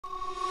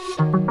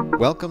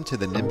Welcome to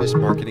the Nimbus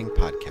Marketing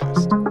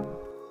Podcast.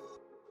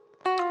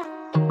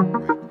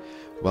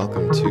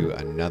 Welcome to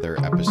another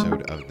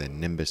episode of the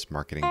Nimbus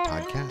Marketing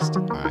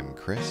Podcast. I'm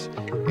Chris,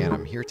 and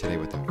I'm here today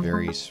with a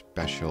very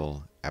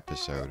special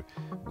episode.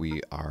 We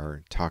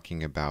are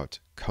talking about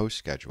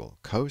CoSchedule.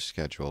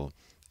 CoSchedule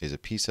is a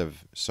piece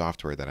of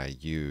software that I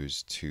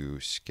use to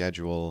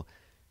schedule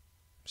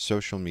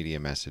social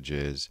media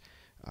messages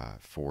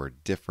for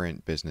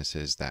different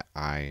businesses that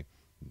I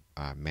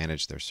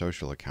manage their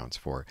social accounts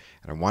for.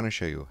 And I want to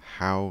show you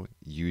how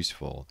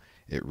useful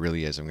it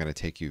really is. I'm going to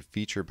take you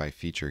feature by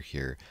feature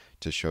here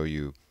to show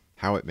you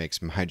how it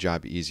makes my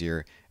job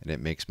easier and it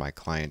makes my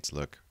clients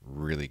look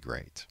really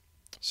great.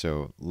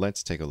 So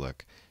let's take a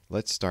look.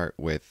 Let's start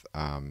with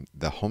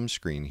the home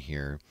screen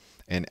here.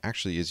 And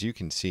actually, as you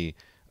can see,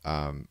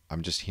 I'm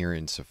just here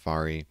in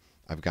Safari.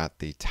 I've got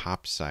the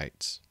top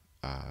sites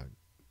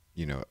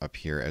up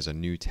here as a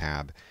new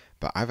tab,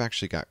 but I've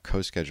actually got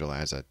CoSchedule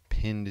as a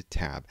pinned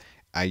tab.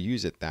 I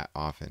use it that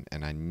often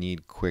and I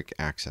need quick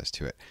access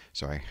to it.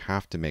 So I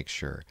have to make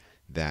sure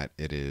that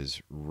it is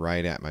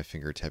right at my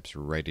fingertips,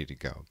 ready to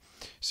go.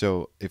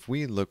 So if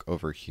we look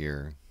over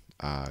here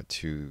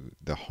to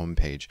the home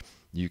page,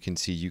 you can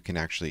see you can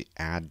actually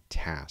add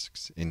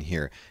tasks in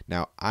here.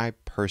 Now, I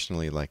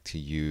personally like to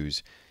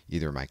use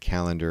either my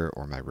calendar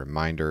or my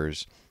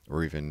reminders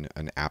or even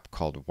an app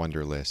called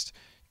Wunderlist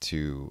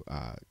to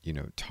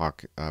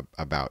talk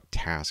about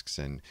tasks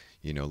and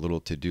little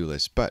to-do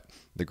lists. But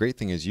the great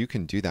thing is you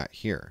can do that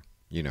here.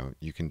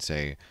 You can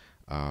say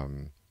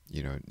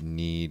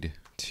need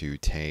to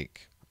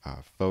take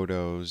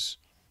photos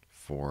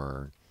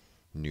for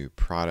new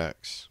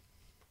products,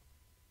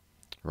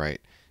 right?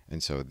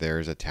 And so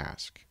there's a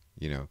task,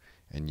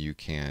 and you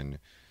can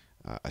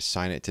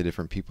assign it to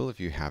different people if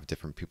you have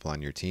different people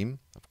on your team.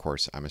 Of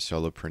course, I'm a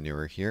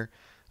solopreneur here,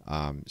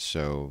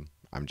 so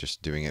I'm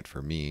just doing it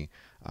for me.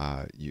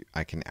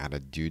 I can add a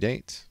due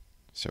date,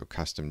 so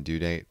custom due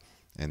date,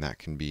 and that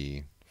can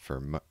be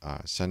for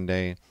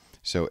Sunday.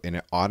 And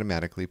it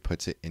automatically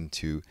puts it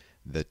into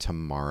the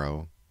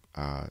tomorrow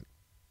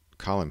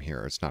column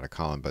here. It's not a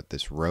column, but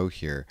this row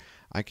here.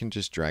 I can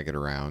just drag it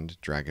around,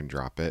 drag and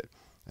drop it,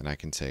 and I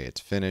can say it's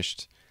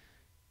finished.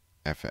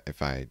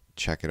 If I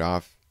check it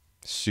off,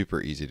 super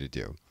easy to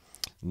do.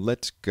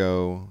 Let's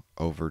go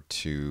over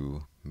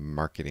to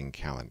marketing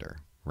calendar,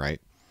 right?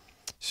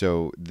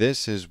 So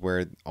this is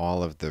where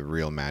all of the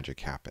real magic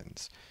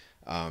happens.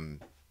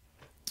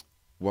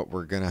 What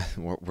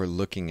we're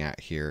looking at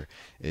here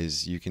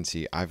is you can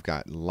see I've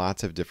got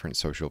lots of different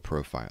social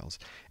profiles.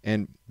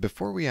 And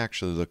before we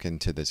actually look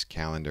into this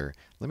calendar,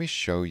 let me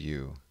show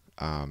you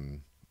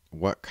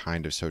what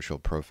kind of social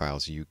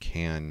profiles you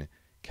can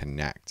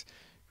connect.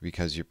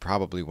 Because you're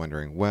probably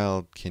wondering,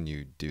 well, can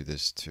you do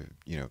this to,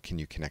 can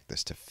you connect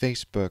this to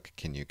Facebook?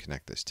 Can you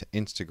connect this to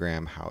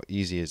Instagram? How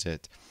easy is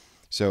it?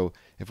 So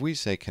if we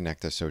say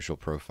connect a social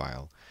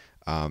profile,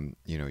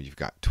 you've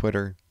got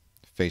Twitter,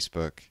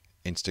 Facebook,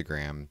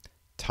 Instagram,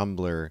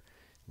 Tumblr,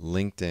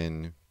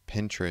 LinkedIn,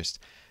 Pinterest.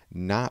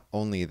 Not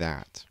only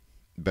that,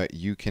 but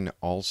you can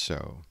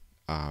also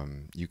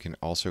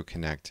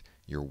connect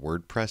your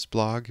WordPress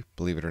blog,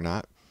 believe it or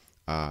not.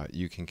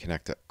 You can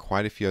connect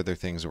quite a few other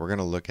things. We're going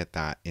to look at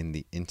that in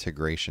the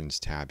integrations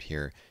tab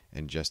here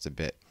in just a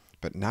bit.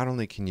 But not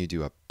only can you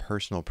do a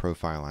personal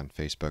profile on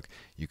Facebook,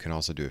 you can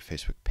also do a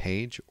Facebook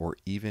page or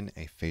even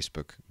a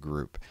Facebook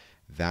group.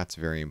 That's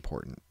very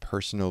important.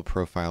 Personal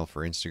profile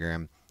for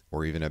Instagram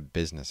or even a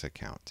business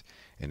account.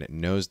 And it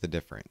knows the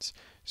difference.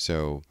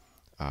 So,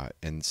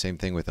 and same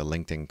thing with a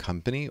LinkedIn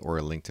company or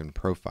a LinkedIn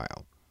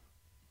profile.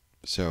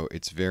 So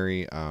it's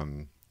very,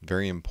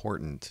 very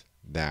important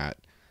that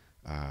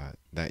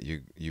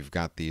you've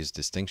got these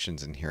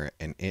distinctions in here,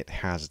 and it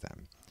has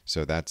them.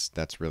 So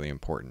that's really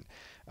important.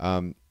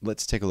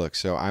 Let's take a look.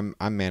 So I'm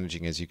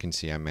managing, as you can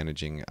see, I'm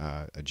managing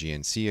a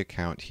GNC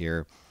account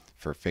here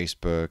for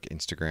Facebook,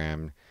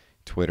 Instagram,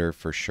 Twitter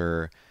for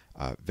sure.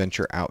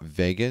 Venture Out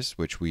Vegas,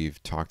 which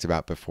we've talked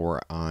about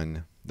before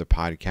on the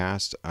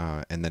podcast,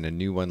 and then a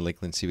new one,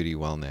 Lakeland CBD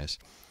Wellness.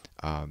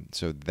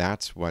 So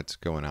that's what's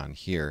going on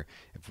here.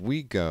 If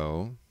we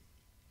go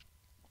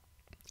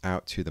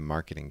out to the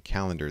marketing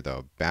calendar,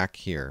 though, back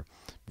here,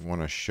 I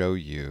want to show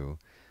you.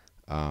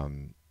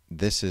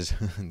 This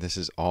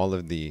is all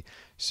of the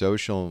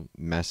social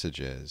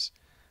messages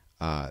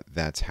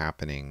that's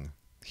happening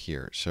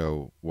here.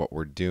 So what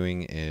we're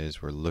doing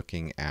is we're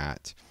looking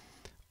at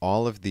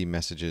all of the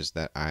messages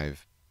that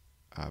I've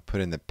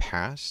put in the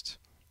past,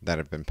 that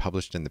have been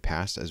published in the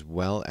past, as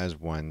well as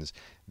ones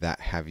that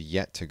have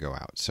yet to go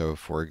out. So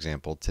for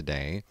example,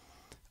 today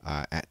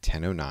at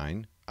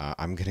 10:09,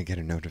 I'm going to get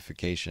a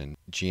notification.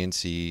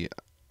 GNC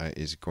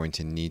is going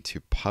to need to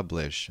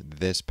publish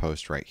this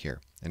post right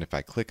here. And if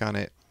I click on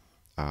it,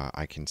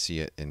 I can see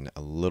it in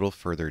a little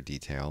further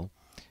detail.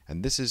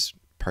 And this is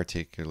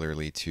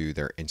particularly to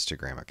their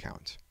Instagram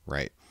account,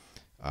 right?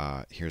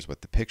 Here's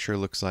what the picture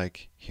looks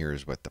like.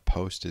 Here's what the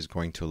post is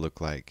going to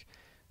look like.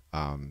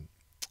 And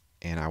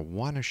I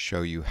want to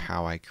show you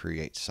how I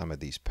create some of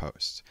these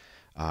posts.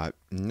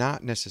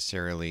 Not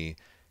necessarily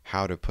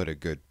how to put a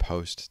good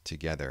post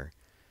together,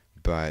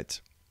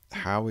 but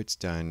how it's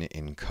done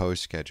in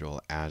CoSchedule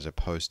as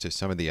opposed to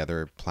some of the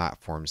other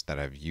platforms that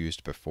I've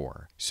used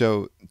before.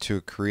 So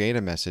to create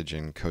a message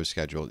in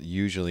CoSchedule,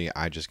 usually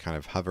I just kind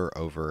of hover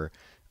over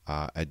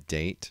a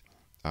date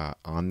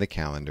on the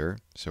calendar.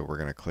 So we're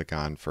going to click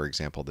on, for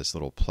example, this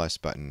little plus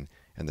button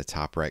in the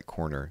top right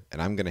corner,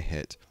 and I'm going to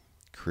hit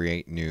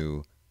create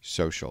new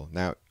social.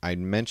 Now, I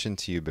mentioned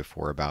to you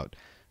before about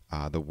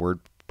the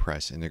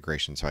WordPress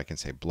integration, so I can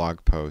say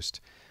blog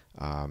post,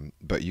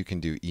 but you can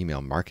do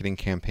email marketing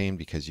campaign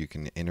because you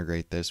can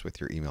integrate this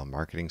with your email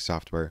marketing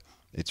software.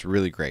 It's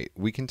really great.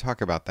 We can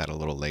talk about that a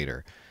little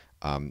later.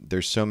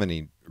 There's so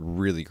many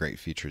really great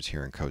features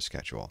here in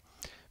CoSchedule.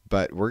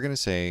 But we're going to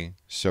say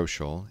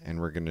social, and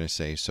we're going to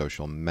say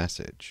social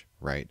message,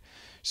 right?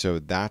 So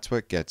that's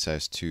what gets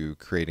us to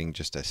creating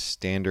just a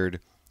standard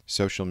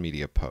social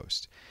media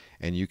post.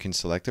 And you can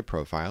select a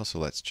profile. So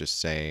let's just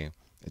say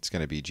it's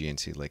going to be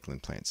GNC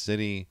Lakeland Plant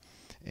City.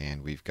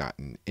 And we've got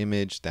an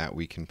image that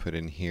we can put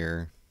in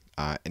here.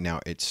 And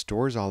now it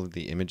stores all of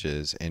the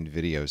images and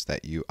videos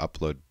that you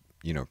upload,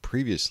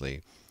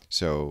 previously.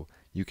 So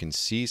you can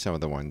see some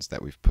of the ones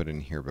that we've put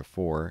in here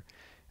before.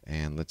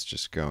 And let's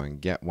just go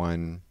and get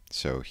one.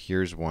 So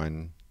here's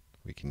one.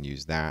 We can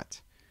use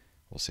that.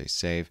 We'll say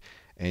save.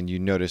 And you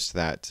notice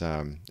that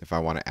if I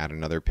want to add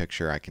another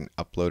picture, I can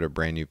upload a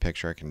brand new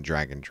picture. I can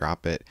drag and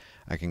drop it.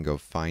 I can go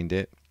find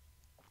it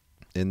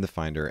in the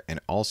Finder.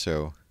 And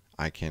also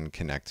I can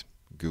connect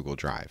Google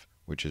Drive,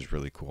 which is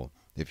really cool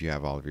if you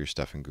have all of your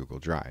stuff in Google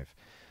Drive.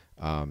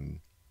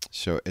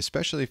 So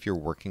especially if you're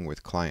working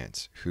with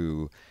clients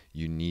who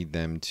you need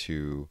them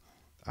to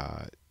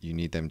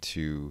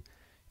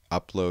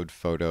upload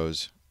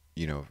photos.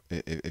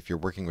 If you're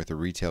working with a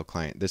retail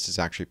client, this is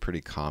actually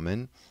pretty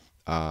common,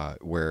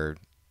 where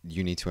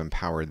you need to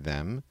empower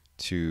them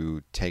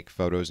to take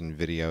photos and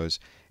videos,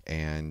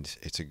 and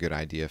it's a good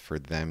idea for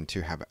them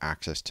to have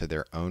access to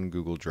their own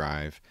Google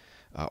Drive,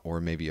 or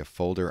maybe a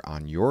folder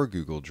on your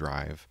Google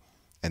Drive,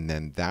 and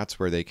then that's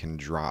where they can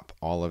drop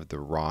all of the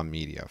raw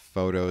media,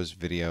 photos,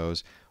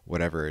 videos,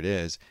 whatever it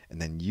is, and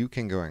then you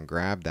can go and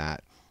grab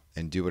that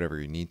and do whatever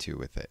you need to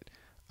with it.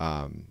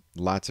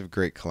 Lots of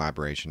great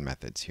collaboration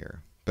methods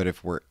here. But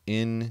if we're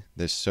in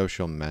this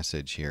social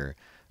message here,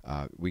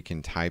 we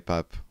can type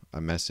up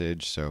a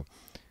message. So,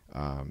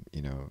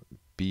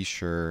 be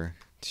sure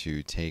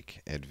to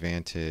take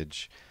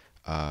advantage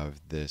of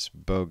this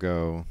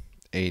BOGO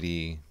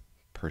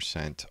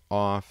 80%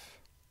 off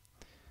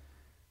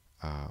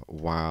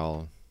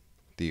while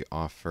the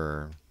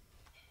offer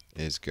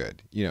is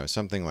good.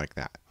 Something like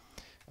that.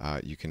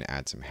 You can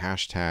add some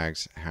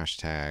hashtags,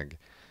 hashtag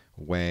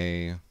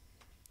way,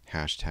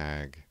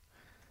 hashtag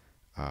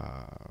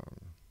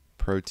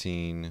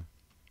protein,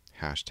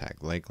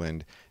 hashtag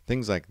Lakeland,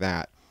 things like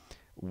that.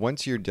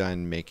 Once you're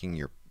done making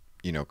your,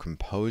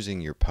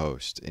 composing your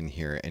post in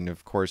here, and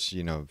of course,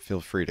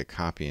 feel free to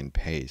copy and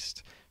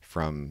paste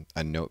from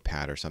a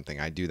notepad or something.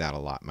 I do that a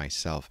lot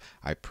myself.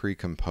 I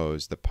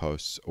pre-compose the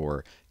posts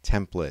or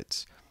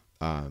templates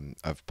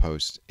of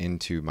posts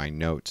into my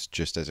notes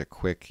just as a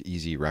quick,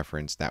 easy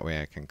reference. That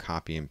way I can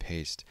copy and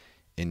paste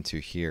into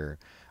here.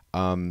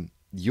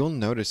 You'll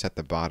notice at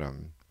the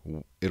bottom,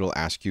 it'll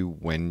ask you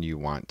when you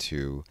want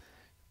to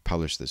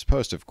publish this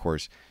post. Of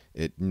course,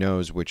 it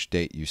knows which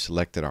date you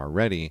selected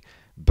already,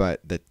 but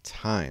the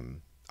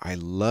time, I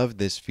love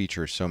this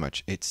feature so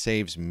much. It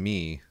saves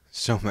me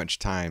so much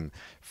time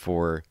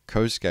for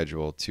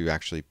CoSchedule to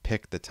actually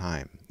pick the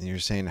time. And you're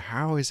saying,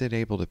 how is it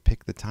able to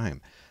pick the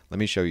time? Let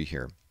me show you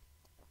here.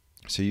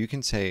 So you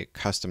can say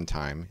custom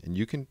time, and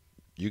you can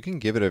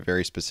give it a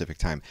very specific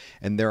time.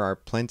 And there are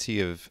plenty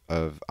of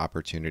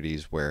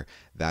opportunities where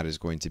that is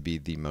going to be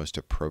the most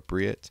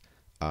appropriate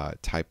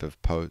type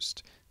of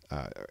post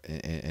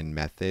and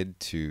method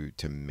to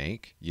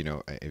make,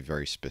 a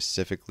very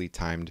specifically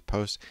timed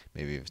post.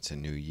 Maybe if it's a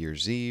New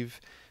Year's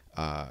Eve,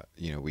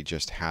 we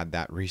just had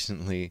that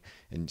recently.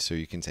 And so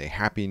you can say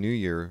Happy New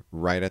Year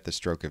right at the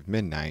stroke of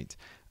midnight.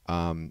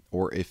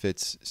 Or if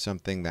it's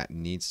something that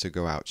needs to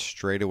go out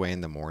straight away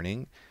in the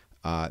morning,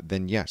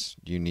 then yes,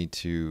 you need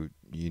to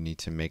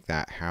make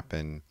that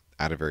happen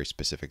at a very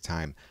specific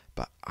time.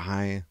 But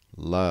I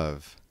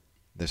love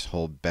this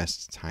whole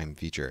best time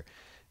feature.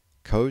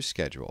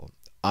 CoSchedule,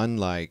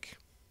 unlike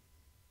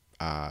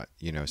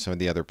some of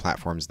the other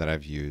platforms that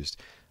I've used,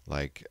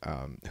 like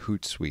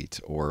Hootsuite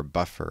or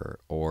Buffer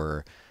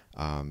or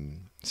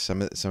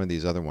some of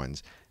these other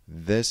ones,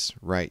 this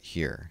right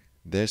here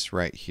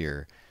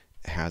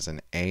has an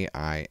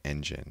AI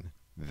engine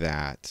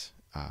that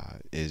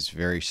is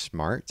very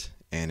smart,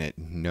 and it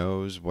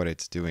knows what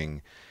it's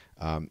doing.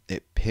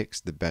 It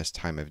picks the best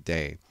time of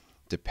day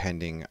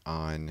depending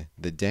on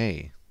the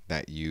day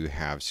that you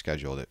have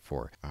scheduled it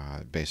for,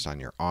 based on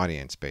your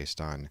audience,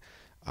 based on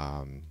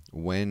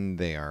when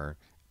they are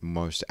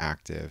most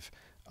active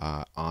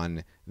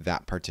on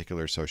that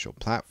particular social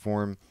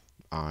platform,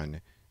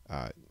 on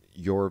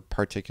your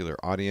particular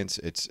audience.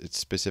 It's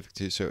specific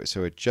to,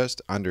 so it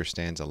just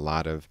understands a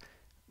lot of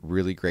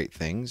really great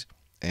things,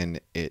 and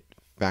it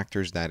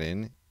factors that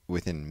in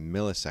within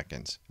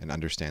milliseconds and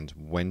understands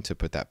when to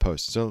put that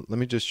post. So let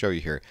me just show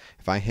you here.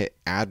 If I hit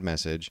add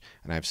message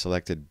and I've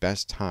selected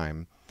best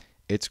time,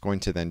 it's going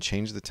to then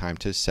change the time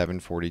to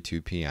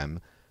 7:42 p.m.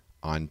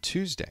 on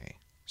Tuesday.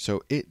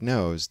 So it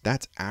knows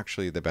that's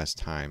actually the best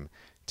time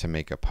to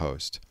make a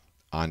post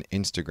on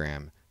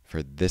Instagram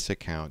for this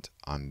account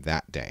on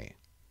that day.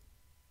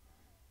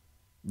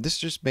 This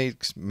just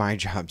makes my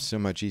job so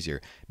much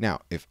easier.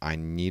 Now, if I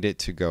need it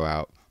to go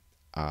out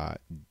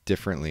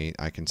differently,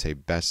 I can say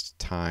best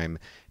time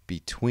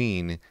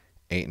between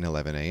 8 and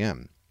 11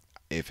 a.m.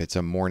 if it's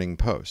a morning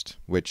post,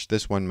 which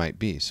this one might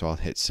be. So I'll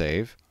hit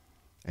save.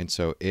 And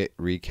so it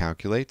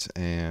recalculates,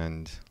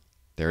 and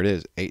there it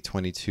is,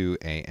 8:22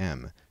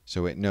 a.m.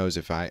 So it knows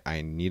if I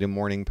need a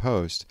morning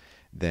post,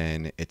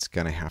 then it's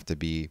going to have to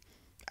be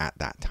at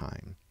that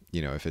time,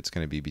 if it's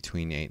going to be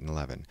between 8 and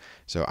 11.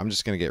 So I'm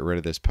just going to get rid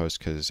of this post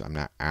because I'm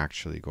not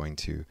actually going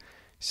to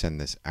send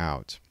this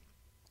out.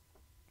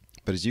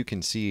 But as you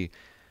can see,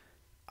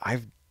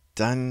 I've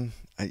done,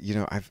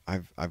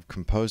 I've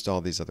composed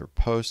all these other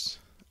posts,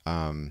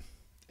 and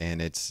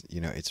it's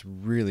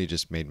really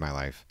just made my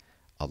life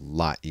a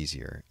lot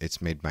easier.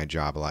 It's made my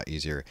job a lot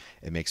easier.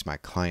 It makes my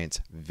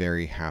clients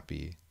very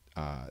happy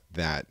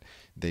that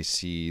they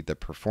see the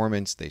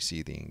performance, they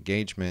see the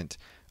engagement.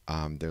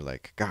 They're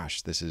like,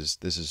 gosh, this is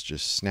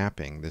just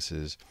snapping. This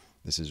is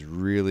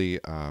really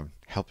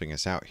helping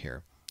us out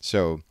here.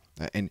 So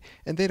and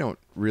they don't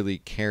really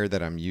care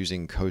that I'm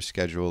using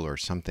CoSchedule or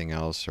something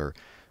else or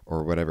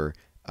whatever.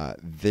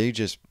 They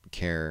just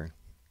care,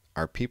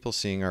 are people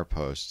seeing our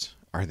posts?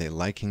 Are they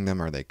liking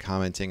them? Are they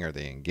commenting? Are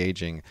they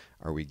engaging?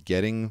 Are we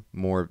getting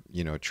more,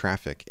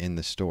 traffic in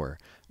the store?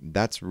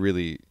 That's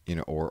really,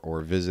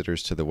 or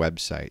visitors to the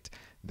website.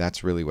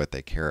 That's really what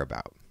they care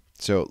about.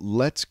 So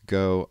let's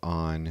go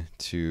on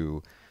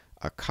to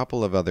a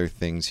couple of other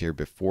things here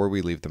before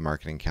we leave the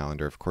marketing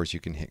calendar. Of course, you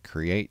can hit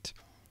create.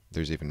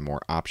 There's even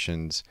more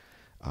options.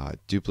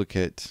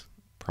 Duplicate,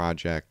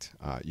 project.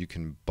 You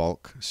can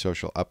bulk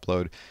social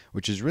upload,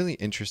 which is really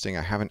interesting.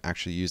 I haven't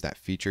actually used that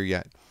feature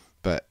yet,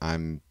 but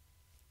I'm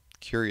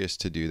curious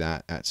to do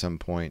that at some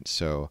point.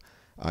 So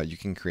you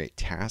can create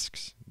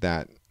tasks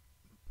that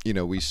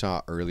we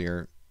saw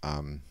earlier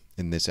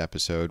in this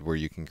episode, where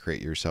you can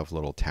create yourself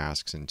little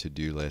tasks and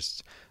to-do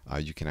lists.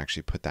 You can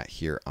actually put that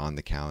here on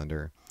the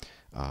calendar.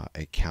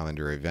 A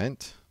calendar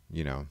event,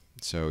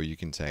 so you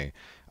can say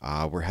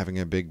we're having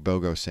a big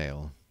BOGO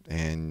sale,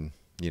 and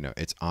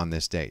it's on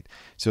this date.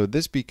 So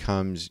this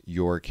becomes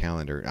your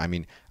calendar. I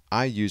mean,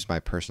 I use my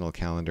personal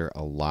calendar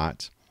a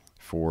lot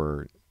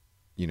for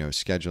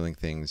scheduling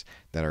things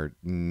that are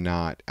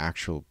not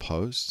actual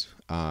posts,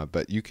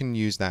 but you can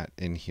use that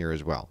in here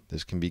as well.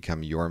 This can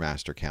become your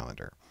master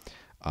calendar.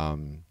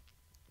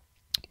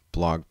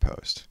 Blog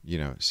post,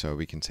 so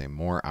we can say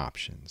more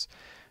options.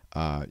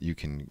 You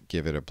can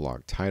give it a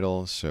blog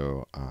title.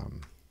 So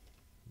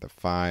the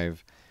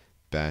 5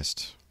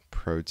 best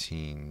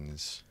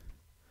proteins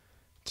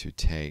to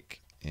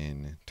take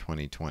in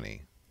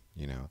 2020,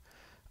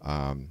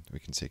 we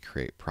can say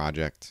create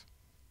project.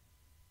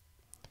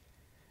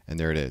 And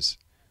there it is.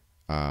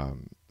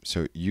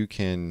 So you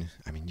can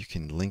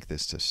link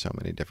this to so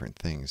many different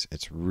things.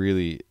 It's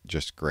really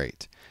just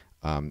great.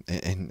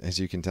 And as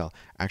you can tell,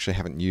 I actually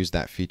haven't used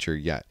that feature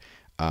yet,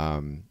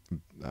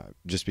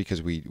 just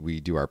because we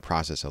do our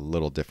process a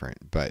little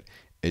different, but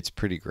it's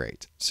pretty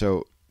great.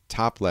 So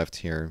top left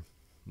here,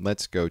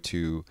 let's go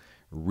to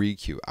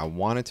Requeue. I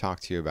want to talk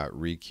to you about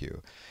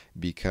Requeue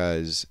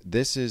because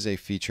this is a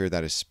feature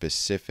that is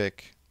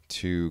specific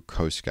to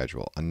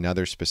CoSchedule,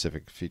 another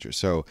specific feature.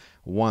 So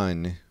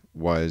one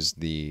was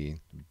the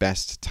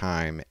best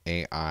time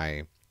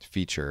AI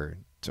feature,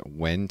 to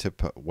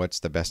what's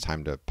the best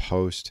time to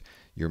post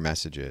your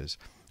messages,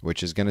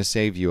 which is going to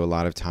save you a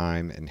lot of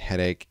time and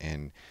headache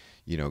and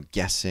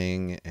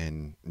guessing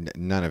and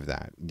none of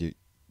that.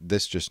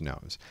 This just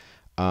knows.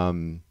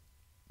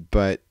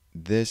 But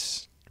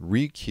this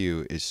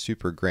Requeue is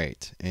super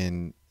great.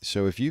 And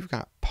so if you've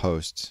got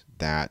posts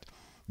that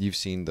you've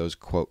seen, those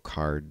quote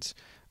cards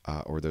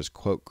or those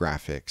quote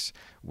graphics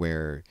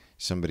where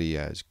somebody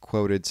has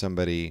quoted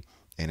somebody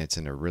and it's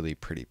in a really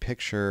pretty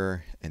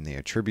picture and they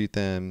attribute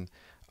them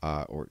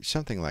or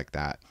something like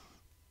that,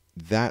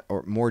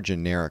 or more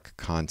generic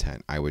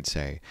content, I would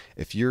say.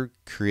 If you're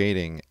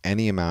creating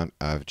any amount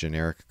of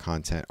generic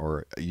content,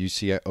 or you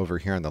see it over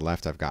here on the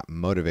left, I've got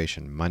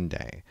Motivation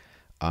Monday.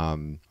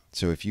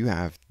 So if you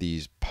have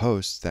these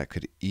posts that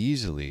could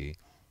easily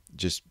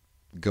just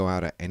go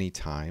out at any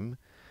time,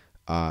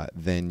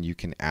 then you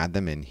can add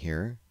them in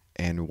here.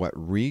 And what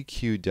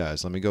Requeue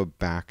does, let me go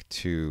back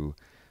to,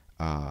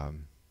 let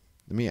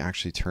me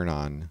actually turn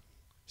on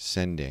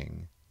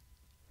sending.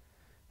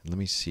 Let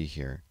me see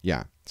here.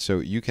 Yeah, so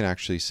you can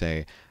actually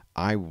say,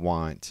 I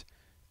want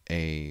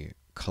a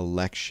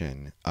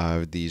collection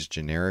of these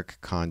generic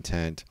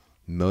content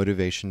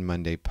Motivation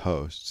Monday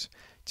posts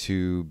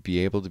to be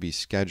able to be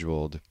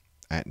scheduled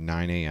at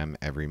 9 a.m.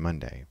 every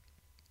Monday.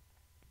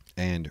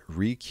 And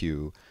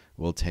Requeue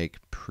will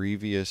take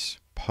previous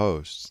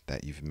posts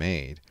that you've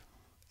made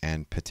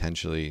and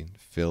potentially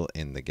fill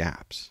in the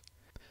gaps.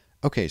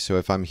 Okay, so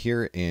if I'm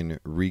here in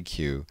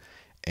Requeue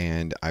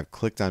and I've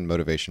clicked on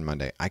Motivation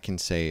Monday, I can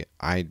say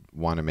I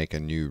want to make a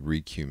new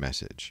Requeue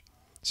message.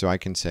 So I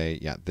can say,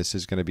 yeah, this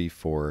is going to be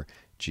for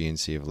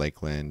GNC of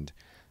Lakeland.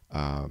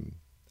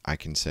 I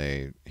can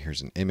say,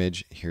 here's an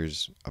image,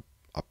 here's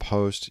a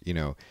post, you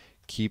know,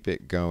 keep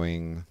it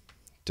going,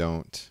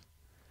 don't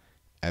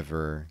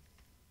ever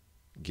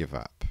give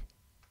up,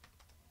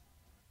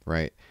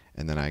 right?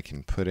 And then I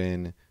can put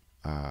in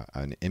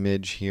an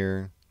image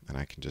here, and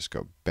I can just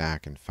go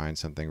back and find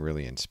something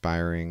really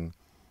inspiring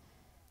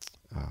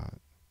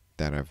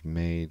that I've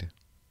made.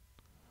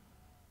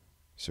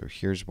 So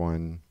here's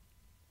one.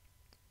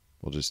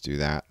 We'll just do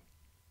that.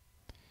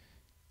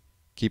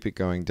 Keep it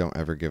going, don't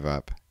ever give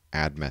up,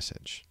 add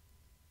message.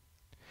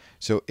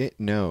 So it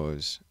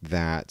knows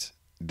that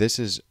this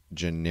is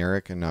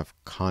generic enough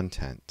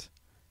content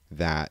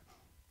that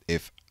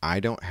if I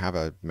don't have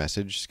a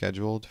message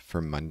scheduled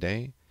for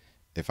Monday,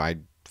 if I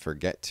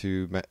forget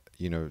to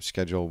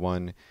schedule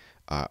one,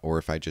 or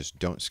if I just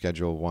don't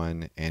schedule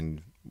one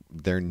and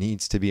there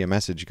needs to be a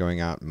message going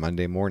out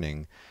Monday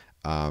morning,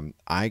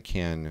 I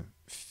can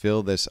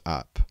fill this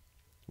up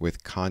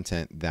with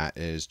content that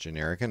is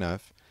generic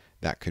enough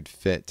that could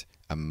fit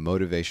a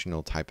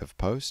motivational type of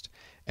post,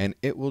 and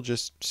it will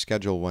just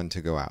schedule one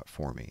to go out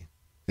for me.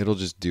 It'll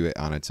just do it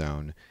on its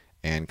own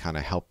and kind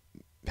of help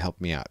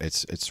me out.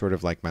 It's sort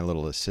of like my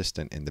little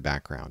assistant in the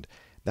background.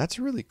 That's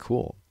really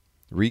cool.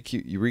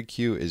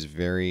 Requeue is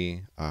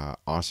very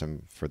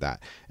awesome for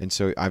that. And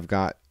so I've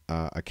got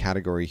a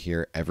category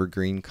here,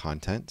 evergreen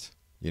content,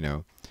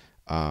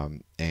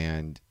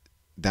 and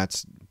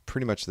that's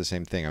pretty much the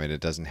same thing. I mean,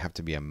 it doesn't have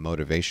to be a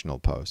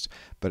motivational post,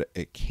 but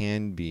it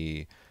can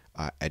be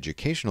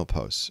educational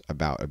posts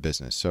about a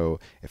business. So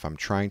if I'm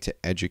trying to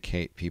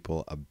educate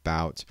people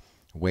about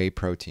whey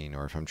protein,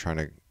 or if I'm trying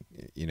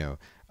to,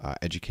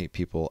 educate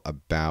people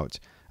about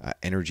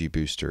energy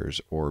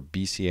boosters or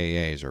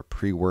BCAAs or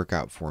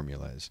pre-workout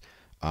formulas,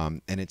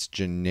 and it's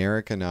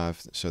generic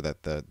enough so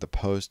that the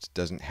post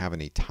doesn't have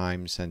any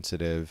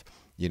time-sensitive,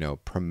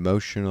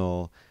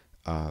 promotional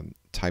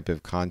type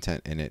of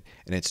content in it,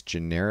 and it's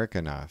generic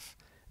enough,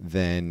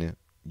 then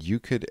you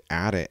could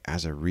add it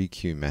as a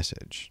Requeue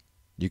message.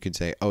 You could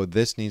say, oh,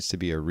 this needs to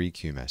be a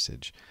Requeue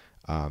message,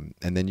 and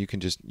then you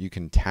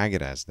can tag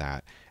it as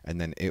that,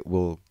 and then it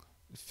will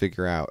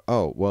figure out,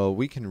 oh, well,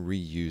 we can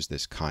reuse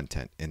this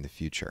content in the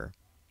future,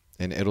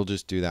 and it'll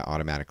just do that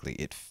automatically.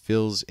 It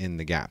fills in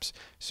the gaps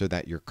so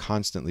that you're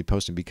constantly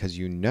posting, because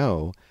you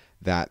know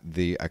that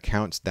the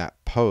accounts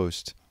that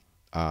post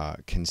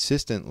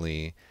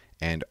consistently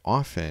and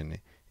often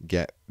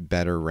get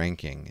better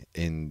ranking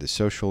in the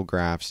social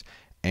graphs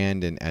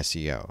and in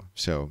SEO.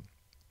 So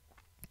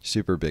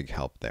super big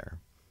help there.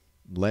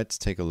 Let's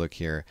take a look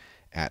here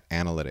at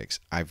analytics.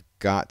 I've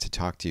got to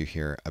talk to you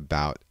here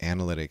about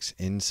analytics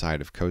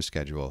inside of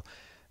CoSchedule.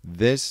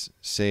 This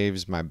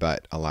saves my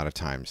butt a lot of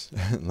times.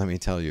 Let me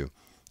tell you.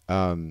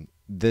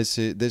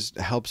 This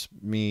helps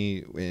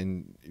me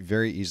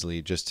very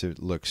easily just to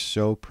look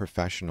so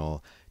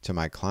professional to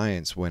my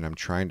clients when I'm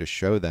trying to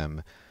show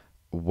them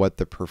what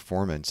the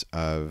performance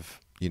of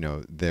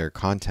their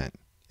content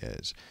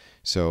is.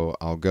 So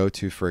I'll go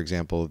to, for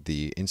example,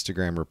 the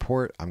Instagram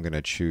report. I'm going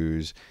to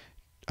choose,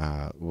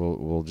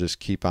 we'll just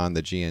keep on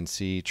the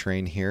GNC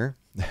train here.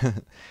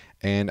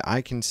 And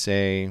I can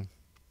say,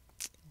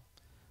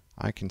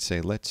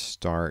 let's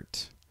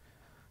start,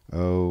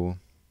 let's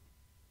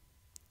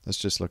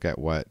just look at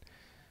what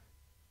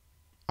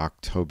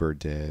October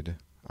did,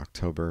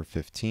 October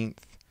 15th.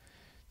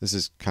 This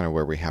is kind of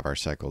where we have our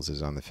cycles,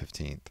 is on the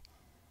 15th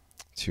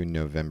to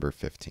November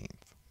 15th.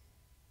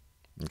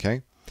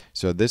 Okay,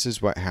 so this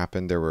is what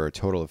happened. There were a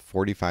total of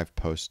 45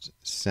 posts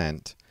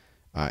sent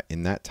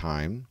in that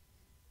time,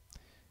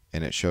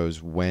 and it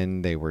shows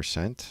when they were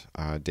sent,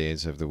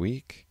 days of the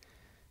week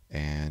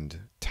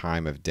and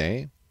time of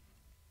day.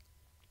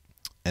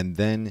 And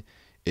then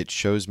it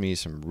shows me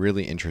some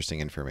really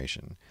interesting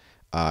information.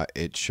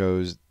 It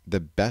shows the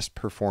best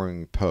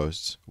performing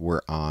posts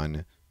were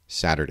on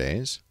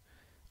Saturdays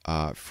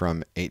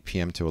from 8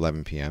 p.m. to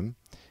 11 p.m.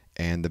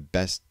 And the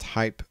best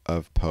type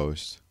of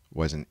post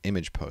was an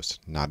image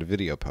post, not a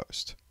video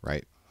post,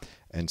 right?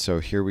 And so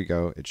here we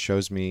go. It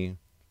shows me,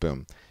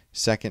 boom.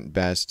 Second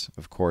best,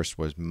 of course,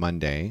 was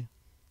Monday.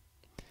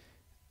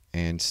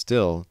 And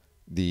still,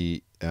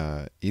 the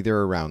either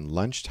around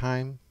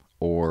lunchtime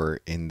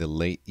or in the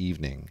late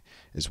evening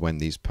is when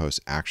these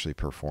posts actually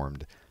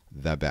performed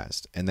the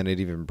best. And then it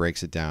even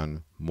breaks it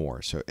down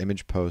more. So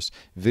image posts,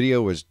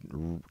 video was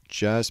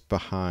just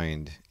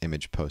behind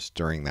image posts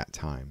during that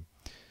time.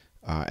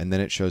 And then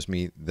it shows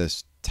me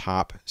this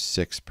top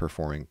 6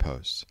 performing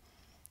posts.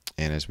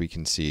 And as we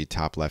can see,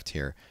 top left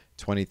here,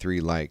 23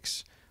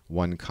 likes,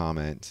 1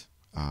 comment,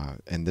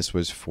 and this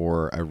was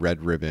for a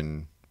red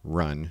ribbon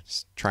run.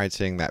 Tried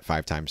saying that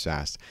 5 times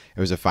fast. It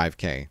was a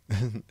 5K,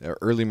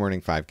 early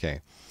morning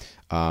 5K.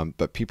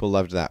 But people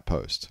loved that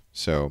post.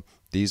 So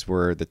these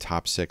were the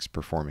top 6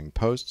 performing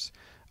posts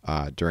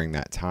during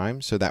that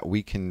time, so that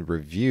we can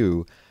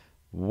review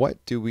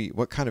what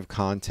kind of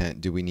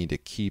content do we need to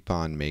keep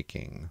on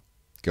making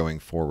going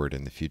forward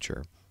in the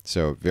future?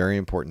 So very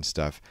important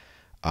stuff.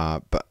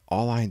 But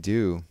all I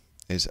do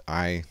is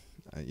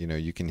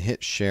you can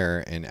hit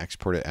share and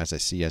export it as a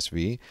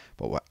CSV.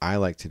 But what I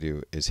like to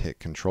do is hit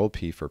Control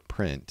P for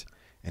print,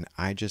 and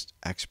I just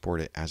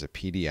export it as a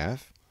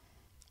PDF.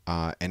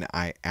 And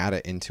I add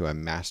it into a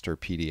master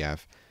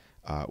PDF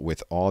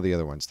with all the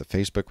other ones, the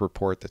Facebook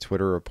report, the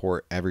Twitter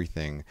report,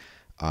 everything.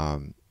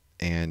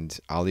 And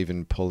I'll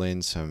even pull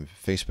in some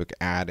Facebook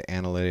ad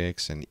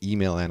analytics and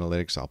email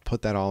analytics. I'll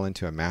put that all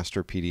into a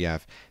master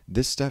PDF.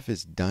 This stuff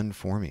is done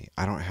for me.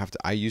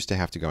 I used to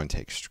have to go and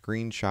take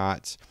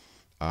screenshots.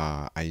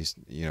 I used,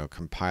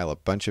 compile a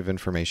bunch of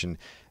information.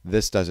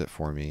 This does it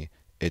for me.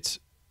 It's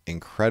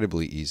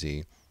incredibly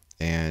easy.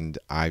 And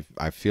I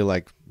feel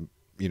like,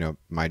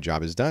 my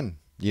job is done.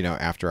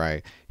 After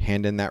I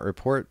hand in that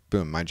report,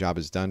 boom, my job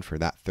is done for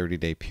that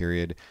 30-day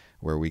period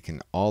where we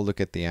can all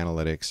look at the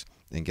analytics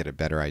and get a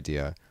better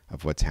idea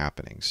of what's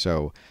happening.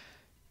 So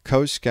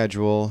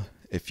CoSchedule,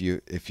 if you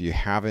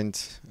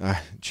haven't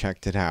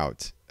checked it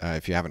out,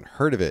 if you haven't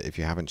heard of it, if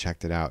you haven't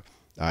checked it out,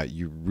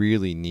 you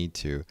really need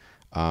to.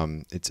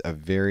 It's a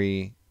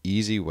very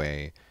easy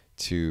way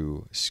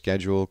to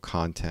schedule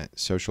content,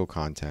 social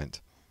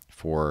content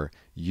for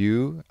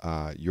you,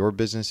 your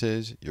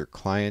businesses, your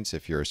clients.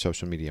 If you're a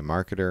social media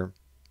marketer,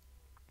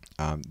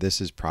 this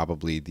is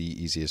probably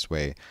the easiest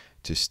way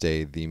to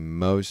stay the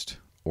most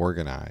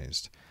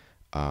organized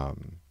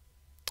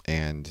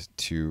and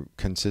to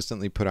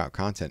consistently put out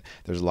content.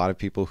 There's a lot of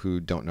people who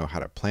don't know how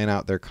to plan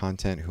out their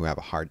content, who have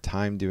a hard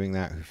time doing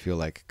that, who feel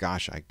like,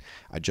 gosh, I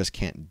just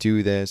can't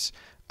do this.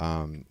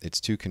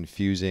 It's too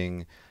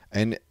confusing.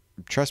 And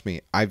trust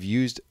me, I've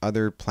used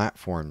other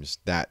platforms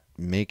that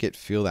make it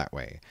feel that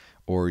way,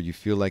 or you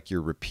feel like you're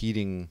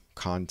repeating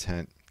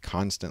content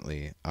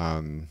constantly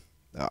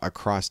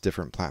across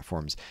different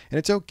platforms. And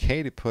it's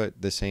okay to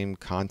put the same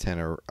content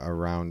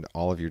around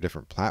all of your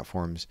different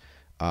platforms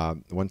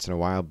once in a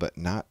while, but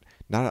not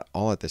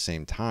all at the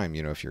same time.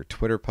 If your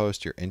Twitter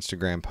post, your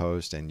Instagram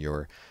post, and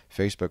your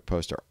Facebook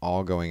post are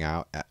all going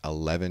out at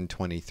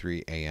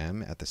 11:23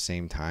 a.m. at the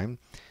same time,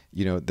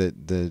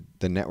 the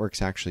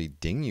networks actually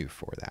ding you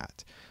for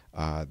that.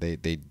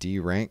 They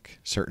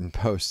de-rank certain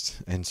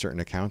posts and certain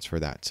accounts for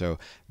that. So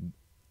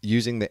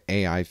using the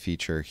AI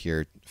feature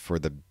here for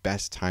the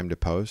best time to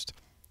post,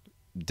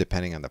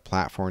 depending on the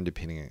platform,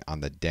 depending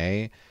on the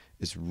day,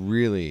 is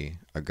really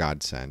a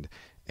godsend.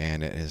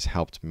 And it has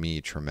helped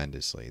me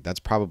tremendously. That's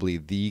probably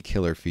the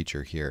killer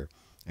feature here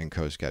in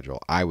CoSchedule,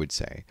 I would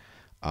say.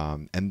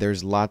 And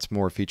there's lots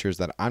more features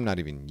that I'm not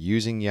even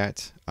using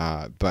yet,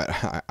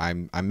 but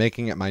I'm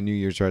making it my New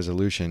Year's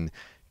resolution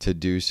to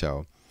do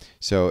so.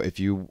 So if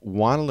you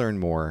want to learn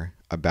more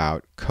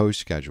about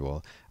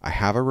CoSchedule, I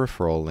have a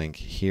referral link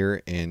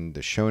here in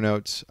the show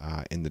notes,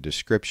 in the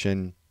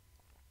description.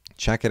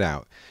 Check it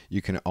out.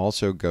 You can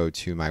also go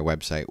to my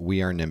website,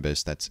 We Are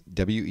Nimbus, that's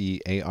WeAreNamb.us,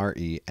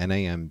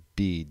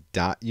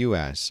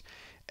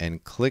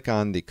 and click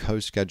on the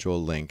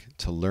CoSchedule link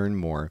to learn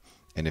more.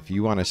 And if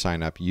you want to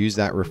sign up, use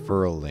that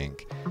referral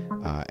link,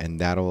 and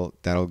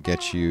that'll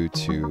get you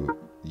to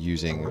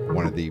using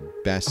one of the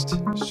best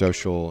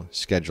social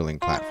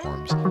scheduling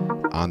platforms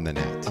on the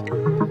net.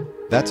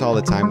 That's all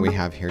the time we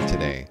have here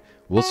today.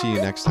 We'll see you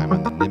next time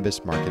on the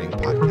Nimbus Marketing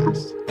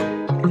Podcast.